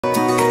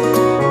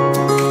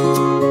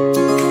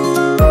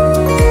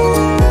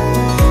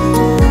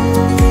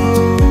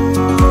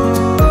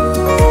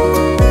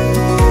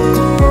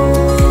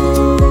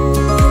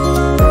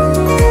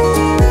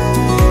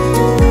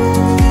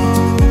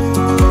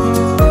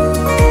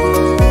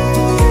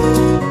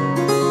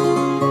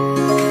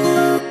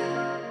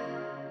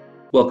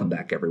Welcome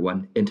back,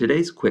 everyone. In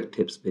today's Quick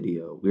Tips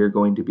video, we are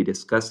going to be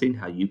discussing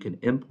how you can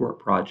import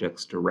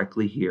projects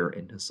directly here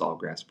into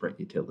Sawgrass Print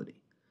Utility.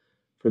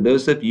 For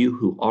those of you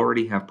who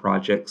already have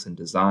projects and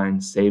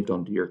designs saved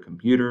onto your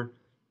computer,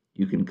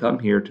 you can come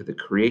here to the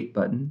Create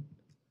button,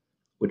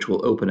 which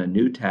will open a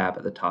new tab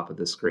at the top of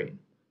the screen.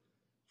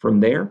 From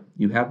there,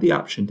 you have the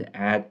option to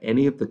add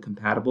any of the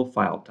compatible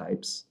file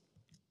types,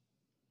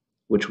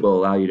 which will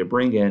allow you to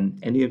bring in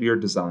any of your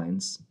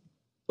designs,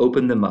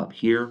 open them up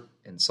here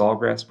in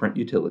Sawgrass Print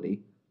Utility.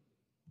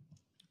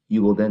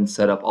 You will then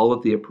set up all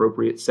of the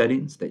appropriate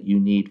settings that you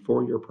need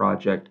for your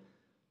project,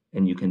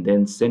 and you can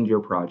then send your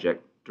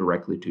project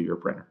directly to your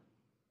printer.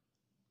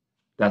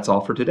 That's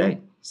all for today.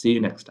 See you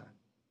next time.